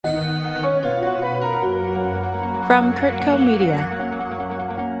From Kurtco Media.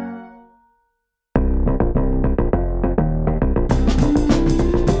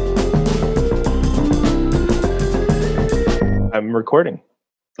 I'm recording.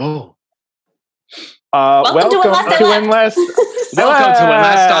 Oh. Welcome to When Last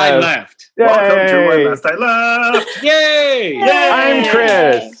I Left. Yay. Welcome to When Last I Left. Yay! Yay. I'm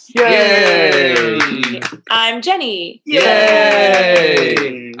Chris. Yay! Yay! I'm Jenny.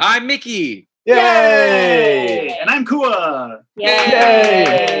 Yay! I'm Mickey. Yay! And I'm Kua.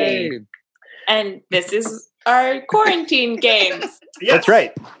 Yay! And this is our quarantine games. Yes. That's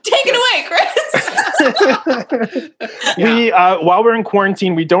right. Take it away, Chris. We, while we're in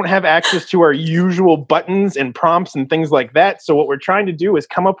quarantine, we don't have access to our usual buttons and prompts and things like that. So what we're trying to do is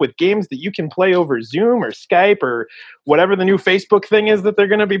come up with games that you can play over Zoom or Skype or whatever the new Facebook thing is that they're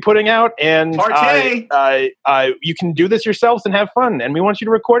going to be putting out. And you can do this yourselves and have fun. And we want you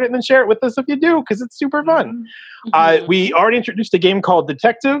to record it and then share it with us if you do, because it's super fun. We already introduced a game called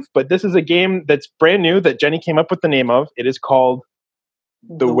Detective, but this is a game that's brand new that Jenny came up with the name of. It is called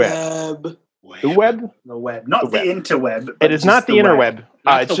The Web. The Web? The web. Not the interweb. It is not the interweb.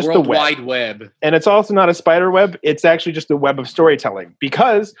 It's just the World web. Wide Web. And it's also not a spider web. It's actually just a web of storytelling.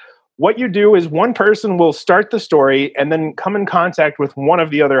 Because what you do is one person will start the story and then come in contact with one of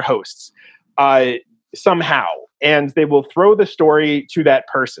the other hosts somehow. And they will throw the story to that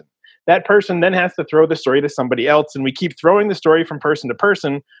person. That person then has to throw the story to somebody else. And we keep throwing the story from person to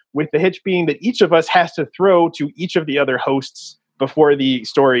person, with the hitch being that each of us has to throw to each of the other hosts before the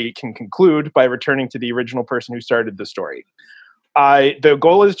story can conclude by returning to the original person who started the story. The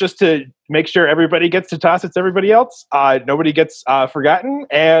goal is just to make sure everybody gets to toss it to everybody else. Nobody gets forgotten,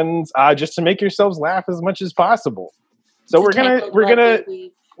 and just to make yourselves laugh as much as possible. So we're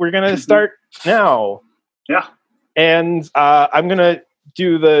gonna start now. Yeah. And I'm gonna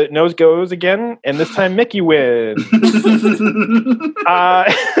do the nose goes again, and this time Mickey wins.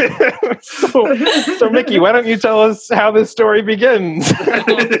 So Mickey, why don't you tell us how this story begins?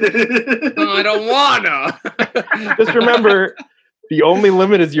 I don't wanna. Just remember, the only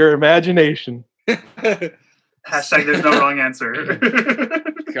limit is your imagination. Hashtag there's no wrong answer.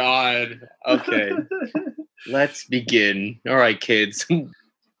 God. Okay. Let's begin. All right, kids.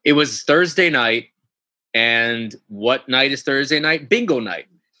 It was Thursday night. And what night is Thursday night? Bingo night.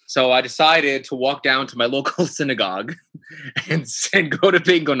 So I decided to walk down to my local synagogue and go to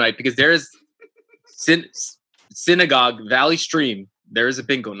bingo night, because there is synagogue, Valley Stream. There is a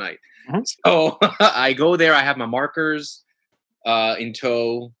bingo night. Mm-hmm. So I go there. I have my markers in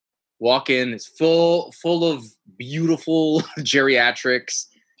tow. Walk in. It's full of beautiful geriatric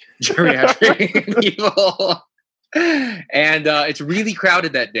people. And it's really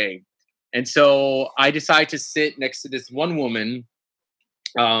crowded that day. And so I decide to sit next to this one woman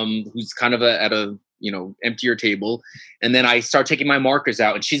who's kind of at a emptier table. And then I start taking my markers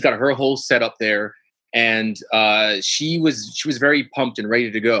out, and she's got her whole setup there. And she was very pumped and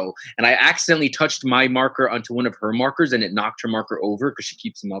ready to go. And I accidentally touched my marker onto one of her markers, and it knocked her marker over because she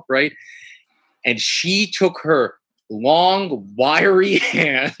keeps them upright. And she took her long, wiry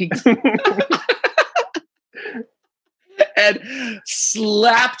hand and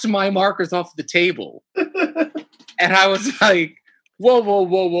slapped my markers off the table. And I was like,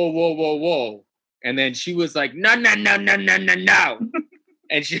 whoa. And then she was like, no. And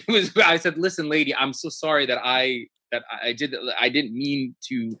I said, listen, lady, I'm so sorry that I didn't mean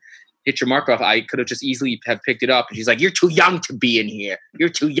to hit your marker off. I could have just easily have picked it up. And she's like, you're too young to be in here. You're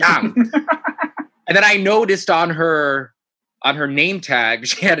too young. And then I noticed on her name tag,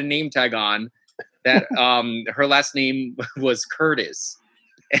 she had a name tag on, that her last name was Curtis.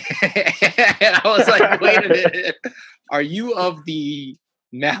 And I was like, wait a minute. Are you of the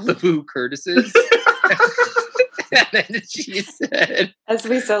Malibu Curtises? And then she said, as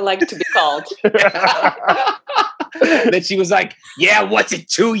we so like to be called. Then she was like, yeah, what's it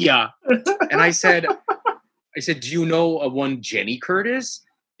to ya? And I said, do you know one Jenny Curtis?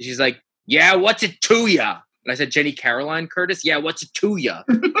 And she's like, yeah, what's it to ya? And I said, Jenny Caroline Curtis? Yeah, what's it to ya?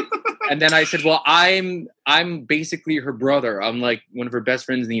 And then I said, well, I'm basically her brother. I'm like one of her best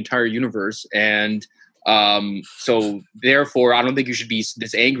friends in the entire universe. And so therefore, I don't think you should be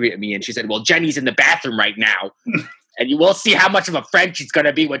this angry at me. And she said, well, Jenny's in the bathroom right now. And you will see how much of a friend she's going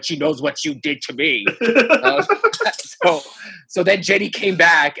to be when she knows what you did to me. So then Jenny came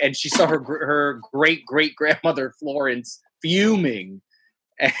back, and she saw her great-great-grandmother, Florence, fuming.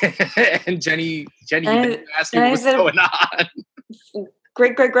 And Jenny asked me what's going on.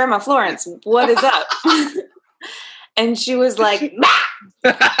 Great-great-grandma Florence, what is up? And she was like, bah!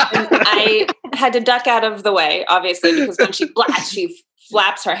 And I had to duck out of the way, obviously, because when she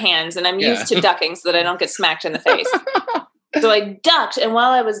flaps her hands, and I'm used to ducking so that I don't get smacked in the face. So I ducked, and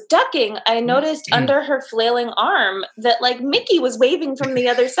while I was ducking, I noticed under her flailing arm that like Mickey was waving from the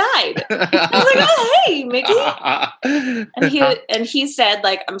other side. I was like, "Oh, hey, Mickey!" And he said,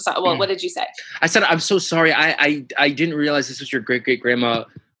 "Like, I'm sorry." Well, what did you say? I said, "I'm so sorry. I didn't realize this was your great great grandma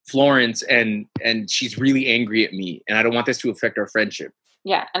Florence, and she's really angry at me, and I don't want this to affect our friendship."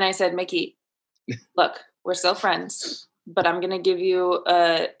 Yeah, and I said, "Mickey, look, we're still friends, but I'm going to give you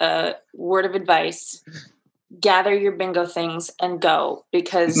a word of advice." Gather your bingo things and go,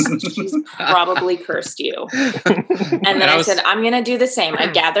 because she's probably cursed you. And then I said, I'm going to do the same. I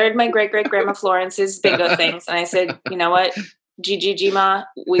gathered my great-great-grandma Florence's bingo things, and I said, you know what? Gigi-Gima,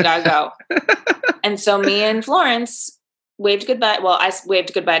 we got to go. And so me and Florence waved goodbye. Well, I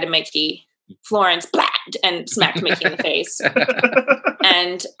waved goodbye to Mickey. Florence blacked and smacked Mickey in the face.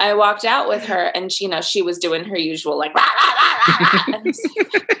 And I walked out with her, and she was doing her usual like rah, rah, rah, rah. And I was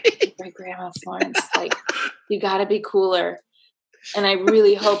like, great grandma Florence, like, you gotta be cooler. And I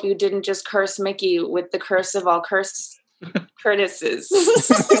really hope you didn't just curse Mickey with the curse of all Curtises.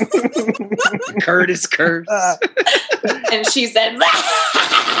 Curtis curse. And she said,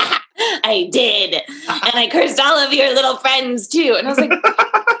 I did. And I cursed all of your little friends too. And I was like,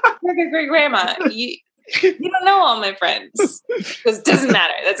 great grandma, you don't know all my friends. Because it doesn't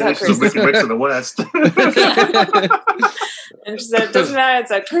matter. That's how curses work. Witch of the West. And she said, it doesn't matter.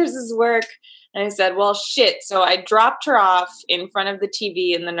 That's how curses work. And I said, well, shit. So I dropped her off in front of the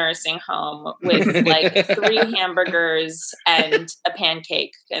TV in the nursing home with like 3 hamburgers and a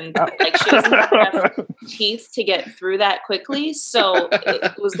pancake. And like she doesn't have enough teeth to get through that quickly. So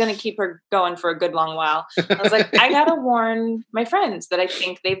it was going to keep her going for a good long while. I was like, I got to warn my friends that I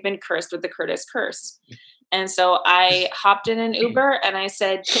think they've been cursed with the Curtis curse. And so I hopped in an Uber and I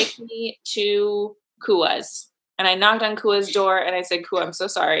said, take me to Kua's. And I knocked on Kua's door and I said, Kua, I'm so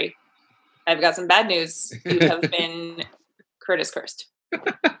sorry. I've got some bad news. You have been Curtis cursed.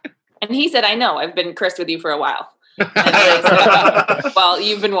 And he said, I know, I've been cursed with you for a while. And I said, well,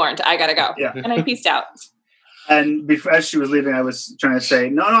 you've been warned. I got to go. Yeah. And I peaced out. And before, as she was leaving, I was trying to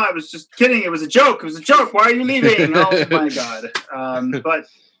say, no, I was just kidding. It was a joke. It was a joke. Why are you leaving? Oh, my God. But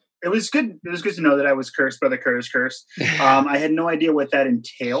it was good. It was good to know that I was cursed by the Curtis curse. I had no idea what that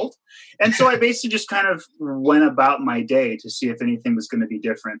entailed. And so I basically just kind of went about my day to see if anything was going to be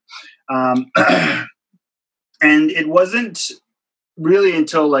different. And it wasn't really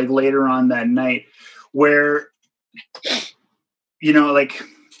until like later on that night where, like,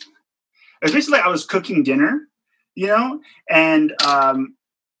 it was basically like I was cooking dinner, and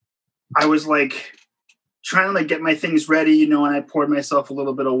I was like trying to like get my things ready, and I poured myself a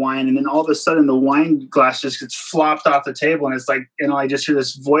little bit of wine, and then all of a sudden the wine glass just gets flopped off the table, and it's like, I just hear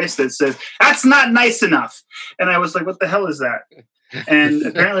this voice that says, "That's not nice enough." And I was like, what the hell is that? And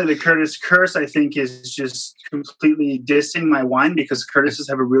apparently the Curtis curse, I think, is just completely dissing my wine, because Curtises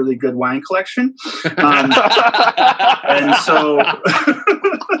have a really good wine collection. And so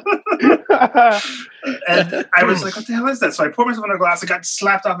and I was like, what the hell is that? So I poured myself in a glass. I got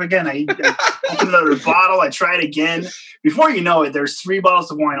slapped off again. I opened another bottle. I tried again. Before you know it, there's 3 bottles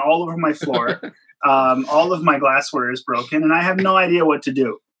of wine all over my floor. All of my glassware is broken, and I have no idea what to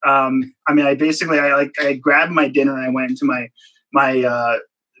do. I grabbed my dinner and I went into my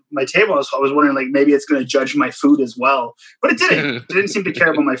table. I was wondering, like, maybe it's going to judge my food as well, but it didn't. It didn't seem to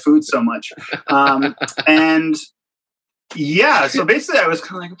care about my food so much. And yeah, so basically I was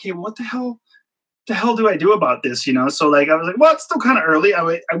kind of like, okay, well, what the hell do I do about this? So like, I was like, well, it's still kind of early.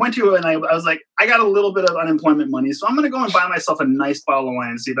 I went to, and I was like, I got a little bit of unemployment money, so I'm going to go and buy myself a nice bottle of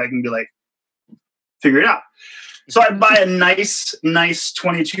wine and see if I can be like, figure it out. So I buy a nice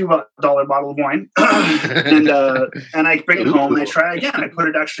 $22 bottle of wine, and I bring it home and I try again. I put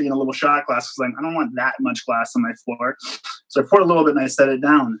it actually in a little shot glass, because like, I don't want that much glass on my floor. So I poured a little bit and I set it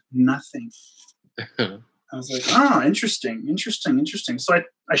down. Nothing. I was like, oh, interesting. So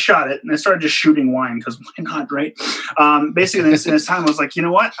I shot it and I started just shooting wine, because why not, right? Basically, in this time, I was like, you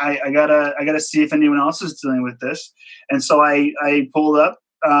know what? I gotta see if anyone else is dealing with this. And so I pulled up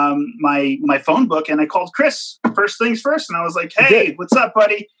my phone book and I called Chris first things first, and I was like, hey, what's up,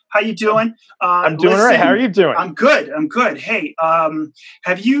 buddy? How you doing? I'm doing all right. How are you doing? I'm good. Hey,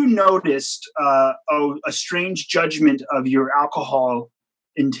 have you noticed a strange judgment of your alcohol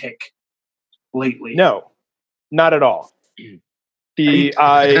intake lately? No, not at all.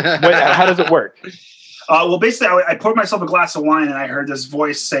 How does it work? Well, basically, I poured myself a glass of wine, and I heard this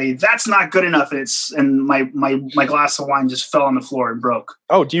voice say, "That's not good enough." And my glass of wine just fell on the floor and broke.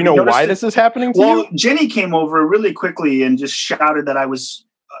 Oh, do you know why this is happening to you? Well, Jenny came over really quickly and just shouted that I was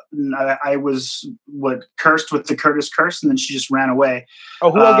I was cursed with the Curtis curse, and then she just ran away.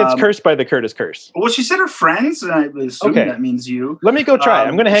 Oh, who all gets cursed by the Curtis curse? Well, she said her friends, and I assume that means you. Let me go try it.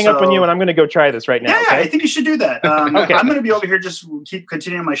 I'm going to hang up on you, and I'm going to go try this right now. Yeah, I think you should do that. Okay. I'm going to be over here just keep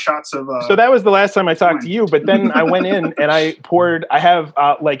continuing my shots of. So that was the last time I talked to you, but then I went in and I have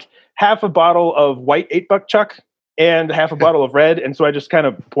like half a bottle of white 8-buck Chuck and half a bottle of red. And so I just kind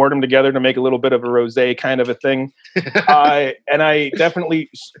of poured them together to make a little bit of a rosé kind of a thing. And I definitely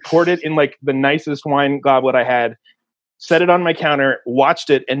poured it in like the nicest wine goblet I had, set it on my counter,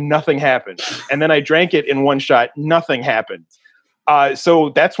 watched it, and nothing happened. And then I drank it in one shot. Nothing happened. So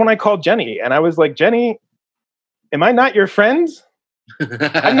that's when I called Jenny and I was like, Jenny, am I not your friend?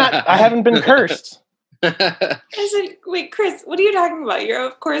 I haven't been cursed. I said, wait, Chris, what are you talking about? You're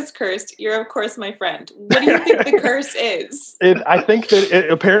of course cursed. You're of course my friend. What do you think the curse is? I think that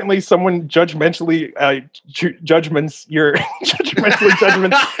apparently someone judgmentally judgments your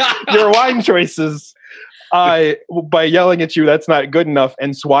wine choices by yelling at you. That's not good enough,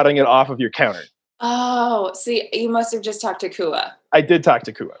 and swatting it off of your counter. Oh, see, you must have just talked to Kua. I did talk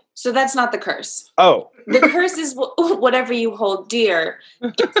to Kua. So that's not the curse. Oh, the curse is whatever you hold dear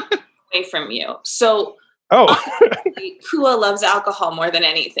gets away from you. So, Kua loves alcohol more than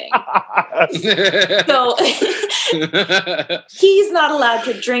anything. So he's not allowed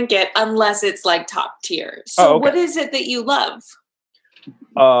to drink it unless it's like top tier. So what is it that you love?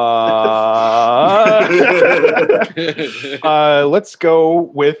 Let's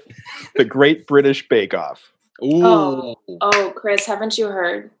go with the Great British Bake Off. Ooh. Oh, Chris, haven't you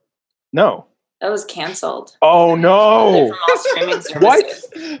heard? No. That was canceled. Oh no! From all streaming services.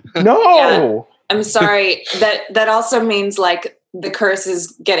 What? No. Yeah. I'm sorry. That also means like the curse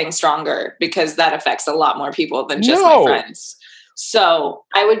is getting stronger because that affects a lot more people than just my friends. So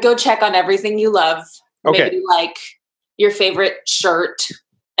I would go check on everything you love. Okay. Maybe like your favorite shirt.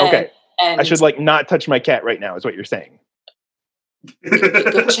 And I should like not touch my cat right now, is what you're saying.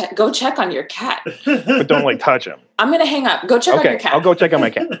 Go check on your cat. But don't like touch him. I'm going to hang up. Go check on your cat. I'll go check on my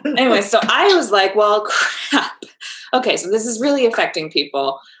cat. Anyway, so I was like, well, crap. Okay, so this is really affecting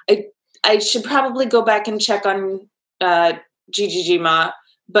people. I should probably go back and check on Gigi Ma,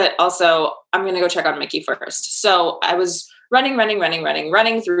 but also I'm going to go check on Mickey first. So I was running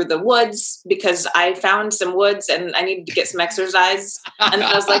through the woods because I found some woods and I needed to get some exercise. And then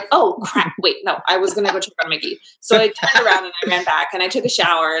I was like, oh, crap. Wait, no, I was going to go check on Mickey. So I turned around and I ran back and I took a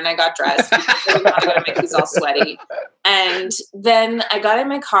shower and I got dressed because I didn't want to go to Mickey's all sweaty. And then I got in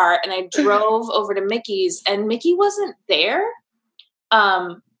my car and I drove over to Mickey's and Mickey wasn't there.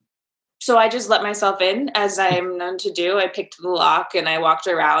 So I just let myself in, as I am known to do. I picked the lock and I walked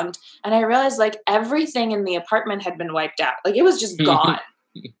around and I realized like everything in the apartment had been wiped out. Like it was just gone.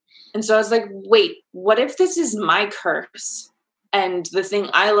 And so I was like, wait, what if this is my curse? And the thing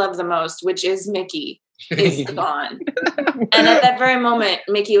I love the most, which is Mickey, is gone. And at that very moment,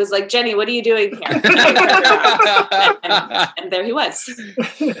 Mickey was like, Jenny, what are you doing here? And there he was.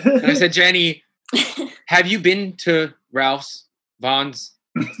 I said, Jenny, have you been to Ralph's, Vaughn's,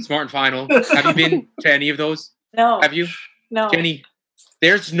 Smart and Final? Have you been to any of those? No. Have you? No. Jenny,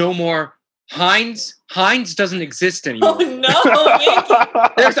 there's no more Heinz. Heinz doesn't exist anymore. Oh, no.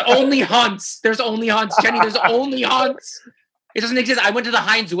 There's only Hunts. There's only Hunts. Jenny, there's only Hunts. It doesn't exist. I went to the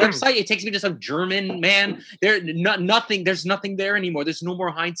Heinz website. It takes me to some German man. There's nothing there anymore. There's no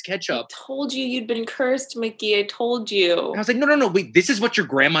more Heinz ketchup. I told you you'd been cursed, Mickey. I told you. And I was like, no. Wait, this is what your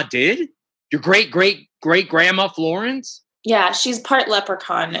grandma did? Your great grandma Florence? Yeah, she's part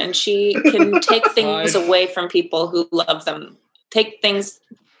leprechaun, and she can take things away from people who love them. You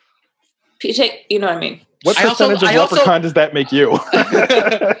know what I mean? What percentage of leprechaun does that make you?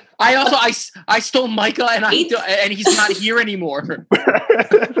 I stole Micah, and he's not here anymore. Mickey!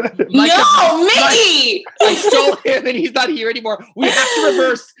 I stole him, and he's not here anymore. We have to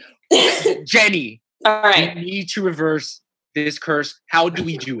reverse. Jenny, all right. We need to reverse this curse. How do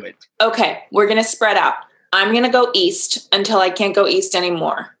we do it? Okay, we're gonna spread out. I'm going to go east until I can't go east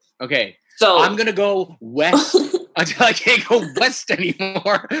anymore. Okay. So I'm going to go west until I can't go west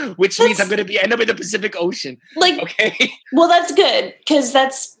anymore, which means I'm going to end up in the Pacific Ocean. Okay. Well, that's good because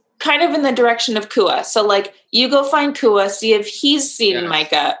that's kind of in the direction of Kua. So like you go find Kua, see if he's seen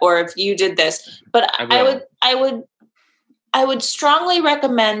Micah or if you did this. But I would strongly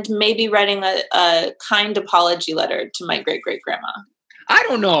recommend maybe writing a kind apology letter to my great-great-grandma. I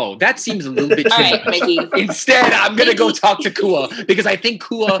don't know. That seems a little bit too much. Mickey. Instead, I'm going to go talk to Kua because I think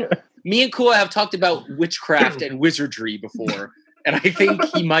me and Kua have talked about witchcraft and wizardry before. And I think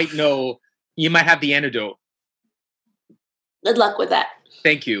he might know, you might have the antidote. Good luck with that.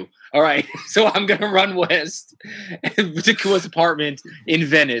 Thank you. All right, so I'm gonna run west to Kua's apartment in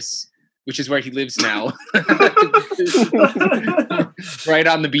Venice, which is where he lives now. Right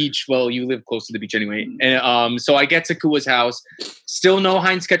on the beach. Well, you live close to the beach anyway. And so I get to Kua's house. Still no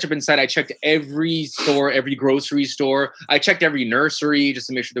Heinz ketchup inside. I checked every store, every grocery store. I checked every nursery just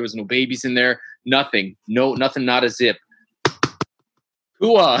to make sure there was no babies in there. Nothing. No, nothing, not a zip.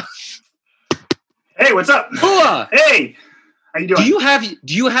 Kua. Hey, what's up? Kua! Hey! How you doing?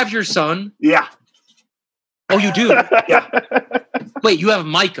 Do you have your son? Yeah. Oh, you do? Yeah. Wait, you have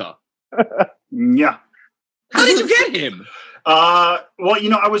Micah. Yeah. How did you get him? Well,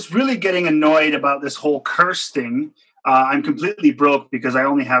 I was really getting annoyed about this whole curse thing. I'm completely broke because I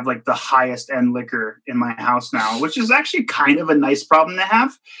only have like the highest end liquor in my house now, which is actually kind of a nice problem to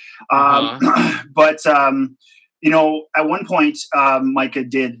have. But, at one point, Micah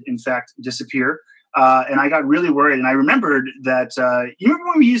did, in fact, disappear. And I got really worried. And I remembered that, you remember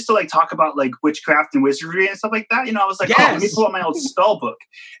when we used to like talk about like witchcraft and wizardry and stuff like that? I was like, yes. Let me pull out my old spell book.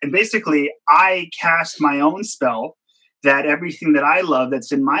 And basically I cast my own spell that everything that I love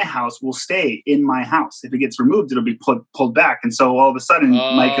that's in my house will stay in my house. If it gets removed, it'll be pulled back. And so all of a sudden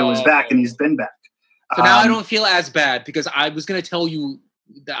Micah was back and he's been back. So now I don't feel as bad because I was going to tell you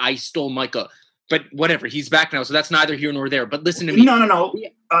that I stole Micah. But whatever, he's back now, so that's neither here nor there. But listen to me. No.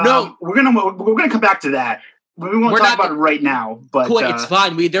 No, we're gonna come back to that. We won't talk about it right now. But cool, it's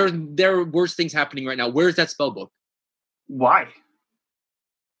fine. There are worse things happening right now. Where's that spell book? Why?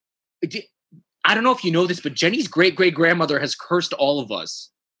 I don't know if you know this, but Jenny's great grandmother has cursed all of us.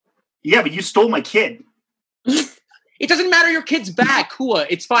 Yeah, but you stole my kid. It doesn't matter. Your kid's back, Kua.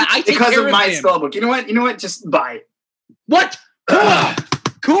 It's fine. I take because care of my him. spell book. You know what? Just buy it. What?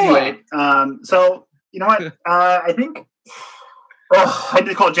 Cool. Anyway, so you know what? I think I need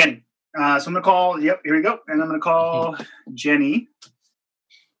to call Jenny. So I'm gonna call. Yep, here we go. And I'm gonna call Jenny.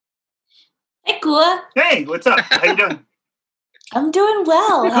 Hey, Kua. Hey, what's up? How you doing? I'm doing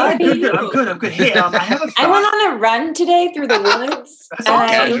well. How are you? I'm good. Hey, I have a thought. I went on a run today through the woods. That's all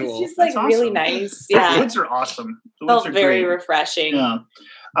and it casual. was just like That's really awesome. nice. The Yeah, woods are awesome. The felt woods are very great. refreshing. Yeah.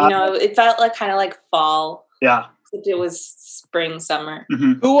 It felt like kind of like fall. Yeah. Except it was spring, summer.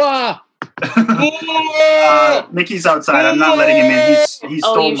 Mm-hmm. Kua. Mickey's outside. I'm not letting him in. He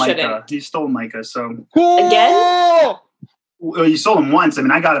stole you Micah. shouldn't. He stole Micah. So Again? well, you stole him once. I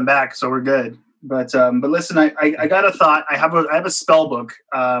mean, I got him back, so we're good. But listen, I got a thought. I have a spell book.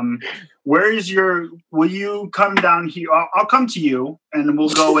 Where is your? Will you come down here? I'll come to you, and we'll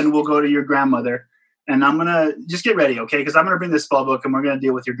go to your grandmother. And I'm gonna just get ready, okay? Because I'm gonna bring this spell book, and we're gonna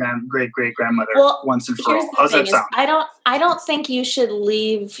deal with your great grandmother once and for Here's all. the How's thing that sound? I don't think you should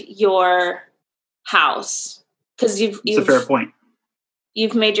leave your house because It's a fair point.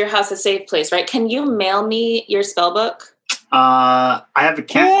 you've made your house a safe place, right? Can you mail me your spell book? I have a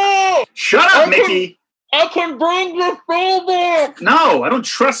cat. Shut up, Mickey. I can bring your spell book. No, I don't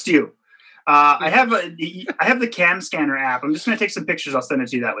trust you. I have the Cam Scanner app. I'm just gonna take some pictures. I'll send it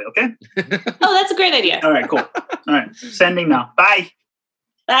to you that way. Okay. Oh, that's a great idea. All right. Cool. All right. Sending now. Bye.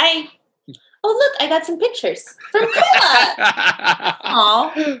 Bye. Oh, look, I got some pictures from Kua.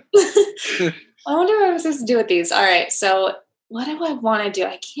 Aw. I wonder what I'm supposed to do with these. All right, so what do I want to do?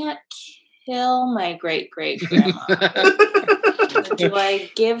 I can't kill my great-great-grandma. Do I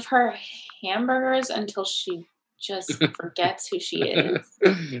give her hamburgers until she just forgets who she is?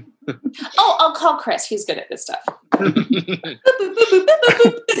 Oh, I'll call Chris. He's good at this stuff.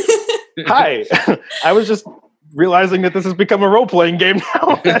 Hi. I was just realizing that this has become a role-playing game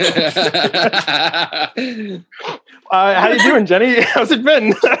now. How you doing, Jenny? How's it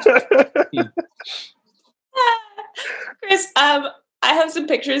been? Chris, I have some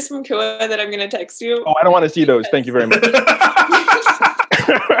pictures from Kua that I'm going to text you. Oh, I don't want to see those. Thank you very much.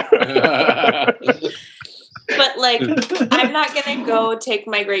 But like, I'm not going to go take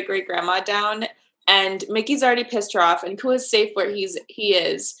my great-great-grandma down. And Mickey's already pissed her off, and Kua's safe where he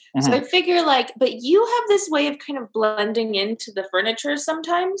is. Mm-hmm. So I figure, like, but you have this way of kind of blending into the furniture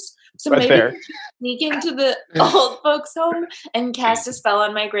sometimes. So That's maybe fair. Sneak into the old folks' home and cast a spell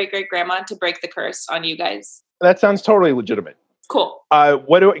on my great-great-grandma to break the curse on you guys. That sounds totally legitimate. Cool.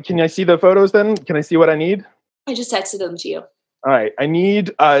 Can I see the photos then? Can I see what I need? I just texted them to you. All right. I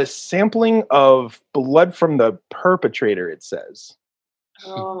need a sampling of blood from the perpetrator, it says.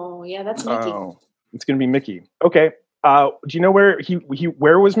 Oh, yeah, that's Mickey. Oh, it's going to be Mickey. Okay. Do you know where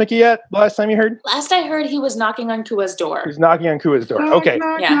where was Mickey at last time you heard? Last I heard, he was knocking on Kua's door. He's knocking on Kua's door. Okay.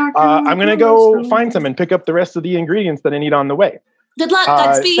 Yeah. I'm going to go find some and pick up the rest of the ingredients that I need on the way. Good luck.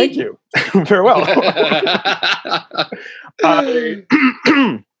 Godspeed. Thank you. Farewell.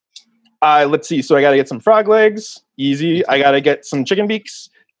 Let's see. So I got to get some frog legs. Easy. I got to get some chicken beaks.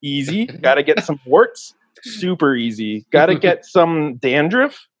 easy. Got to get some warts, super easy. Got to get some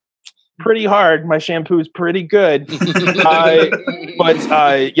dandruff, pretty hard. My shampoo is pretty good. But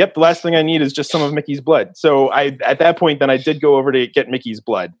the last thing I need is just some of Mickey's blood. So at that point, then I did go over to get Mickey's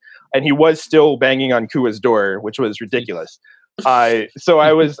blood, and he was still banging on Kua's door, which was ridiculous. So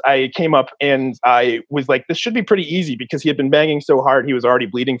I came up and I was like, this should be pretty easy because he had been banging so hard he was already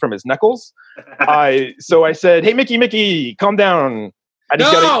bleeding from his knuckles. So I said, hey, Mickey, calm down. I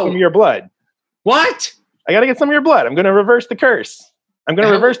just gotta get some of your blood. What? I gotta get some of your blood. I'm gonna reverse the curse. I'm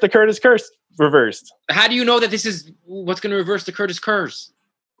gonna reverse the Curtis curse reversed. How do you know that this is what's gonna reverse the Curtis curse?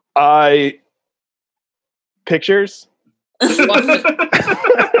 Pictures.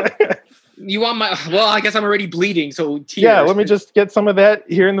 You want my? Well, I guess I'm already bleeding. So tears. Yeah, let me just get some of that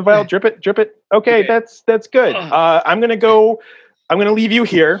here in the vial. Drip it. Okay. That's good. I'm gonna leave you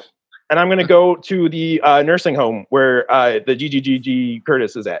here, and I'm gonna go to the nursing home where the GGGG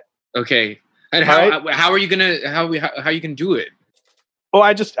Curtis is at. Okay. And how are you gonna how you can do it? Oh,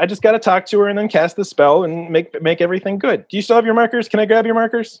 I just gotta talk to her and then cast the spell and make everything good. Do you still have your markers? Can I grab your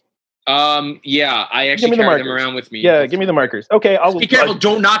markers? Yeah, I actually carry them around with me. Yeah, give me the markers. Okay, be careful.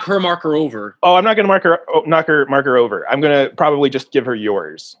 Don't knock her marker over. Oh, I'm not going to knock her marker over. I'm going to probably just give her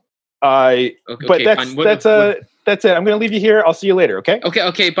yours. But that's it. I'm going to leave you here. I'll see you later. Okay.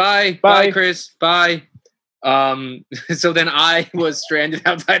 Okay. Bye, Chris. Bye. So then I was stranded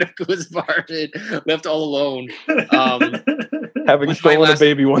outside of Kua's apartment, left all alone. Having stolen a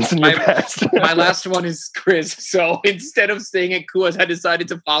baby once in your past. My last one is Chris. So instead of staying at Kua's, I decided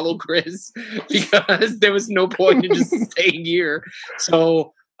to follow Chris because there was no point in just staying here.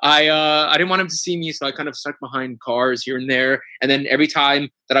 So I didn't want him to see me, so I kind of stuck behind cars here and there. And then every time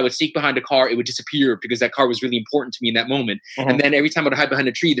that I would sneak behind a car, it would disappear because that car was really important to me in that moment. Mm-hmm. And then every time I would hide behind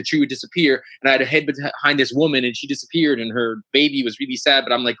a tree, the tree would disappear. And I had to head behind this woman, and she disappeared, and her baby was really sad.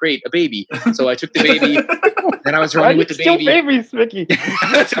 But I'm like, great, a baby. So I took the baby, and I was running with the baby. Babies, Mickey?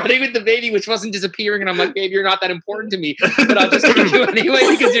 I was running with the baby, which wasn't disappearing. And I'm like, babe, you're not that important to me, but I'll just take you anyway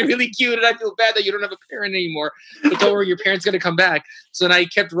because you're really cute, and I feel bad that you don't have a parent anymore. But don't worry, your parent's gonna come back. So then I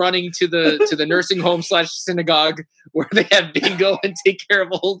kept running to the nursing home / synagogue where they have bingo and take care of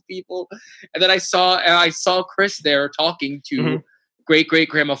old people. And then I saw Chris there talking to great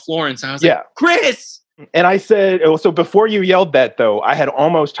grandma Florence. I was like, Chris. And I said, so before you yelled that though, I had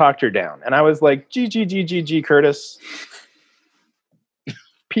almost talked her down, and I was like, G Curtis.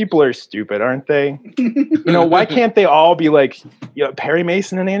 People are stupid, aren't they? Why can't they all be like, Perry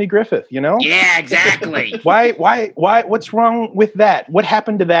Mason and Andy Griffith, Yeah, exactly. Why, what's wrong with that? What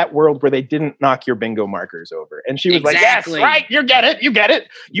happened to that world where they didn't knock your bingo markers over? And she was like, yes, right, you get it.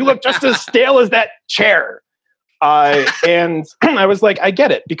 You look just as stale as that chair. And I was like, I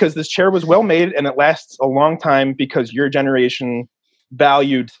get it, because this chair was well made and it lasts a long time because your generation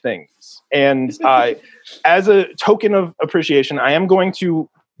valued things. And as a token of appreciation, I am going to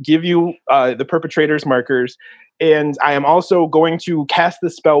give you the perpetrator's markers, and I am also going to cast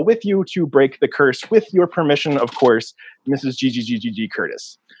the spell with you to break the curse with your permission, of course, Mrs. GGGGG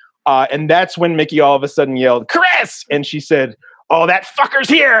Curtis. And that's when Mickey all of a sudden yelled, Chris! And she said, oh, that fucker's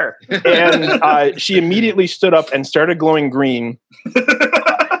here! And she immediately stood up and started glowing green.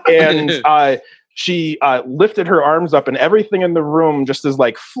 And she lifted her arms up, and everything in the room just is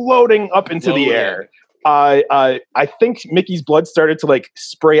like floating up into the air. I think Mickey's blood started to like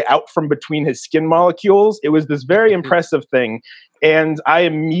spray out from between his skin molecules. It was this very impressive thing. And I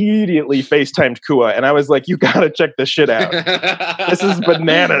immediately FaceTimed Kua, and I was like, you gotta check this shit out. This is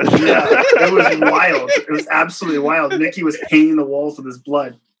bananas. Yeah, it was wild. It was absolutely wild. Mickey was painting the walls with his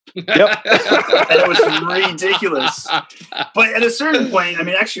blood. Yep. And it was ridiculous. But at a certain point,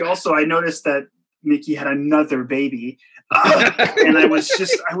 actually also I noticed that Mickey had another baby. And I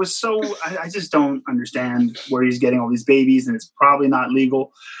just don't understand where he's getting all these babies, and it's probably not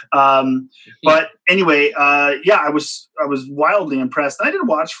legal. But anyway, I was wildly impressed. I did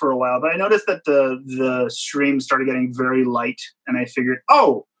watch for a while, but I noticed that the stream started getting very light, and I figured,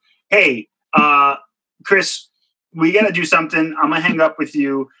 oh, hey, Chris, we got to do something. I'm gonna hang up with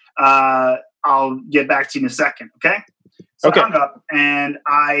you. I'll get back to you in a second. Okay. So I hung up, and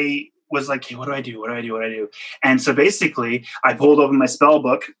I was like, hey, what do I do? And so basically I pulled open my spell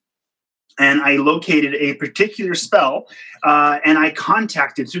book and I located a particular spell, and I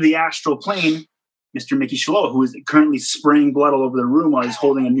contacted through the astral plane Mr. Mickey Shaloa, who is currently spraying blood all over the room while he's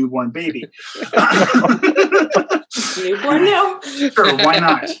holding a newborn baby. Newborn now? Sure, why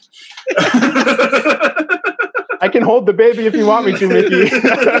not? I can hold the baby if you want me to, Mickey.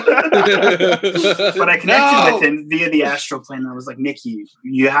 But I connected with him via the astral plane. I was like, Mickey,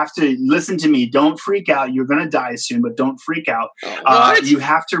 you have to listen to me. Don't freak out. You're going to die soon, but don't freak out. You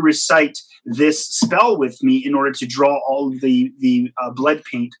have to recite this spell with me in order to draw all of the blood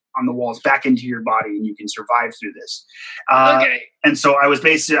paint on the walls back into your body, and you can survive through this. Okay. And so I was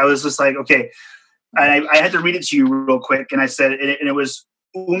just like, okay. And I had to read it to you real quick. And I said, and it was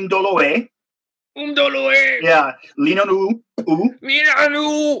Umdoloe. Yeah. Lino nu u.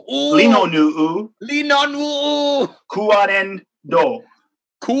 Lino nu u. Kuaren do.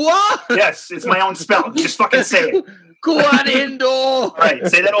 Kua? Yes, it's my own spell. Just fucking say it. Kuanindo. Right.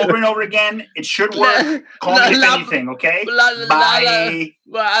 Say that over and over again. It should work. Call me if anything, okay? Bye.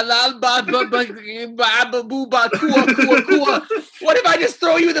 What if I just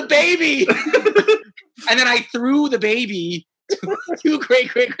throw you the baby? And then I threw the baby to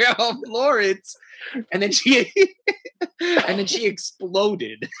great-great-grandma Florence, and then she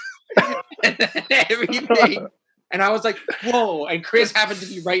exploded. And then everything. And I was like, whoa. And Chris happened to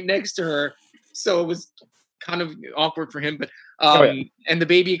be right next to her. So it was kind of awkward for him. But and the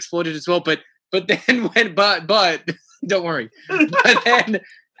baby exploded as well. But then but don't worry. But then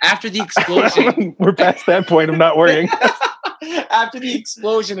after the explosion. We're past that point of not worrying. After the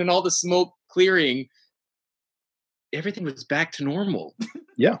explosion and all the smoke clearing, everything was back to normal.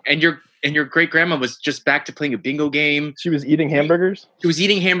 Yeah. And your great grandma was just back to playing a bingo game. She was eating hamburgers. She was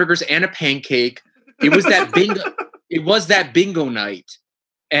eating hamburgers and a pancake. It was that bingo. It was that bingo night,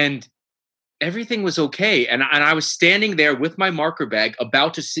 and everything was okay. And I was standing there with my marker bag,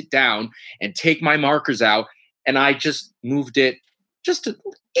 about to sit down and take my markers out, and I just moved it just an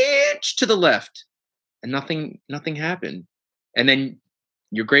inch to the left, and nothing happened. And then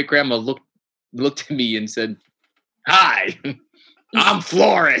your great grandma looked at me and said, "Hi, I'm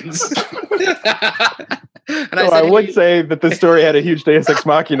Florence." And I would say that the story had a huge Deus Ex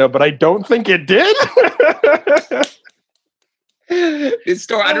Machina, but I don't think it did. This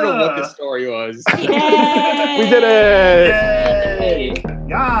story, I don't know what the story was. Yay! We did it! Yay!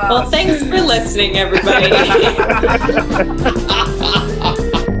 Yes. Well, thanks for listening, everybody.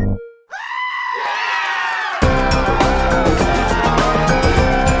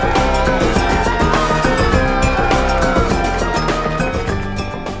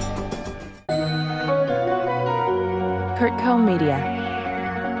 Kurt Cohn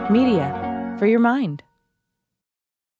Media. Media for your mind.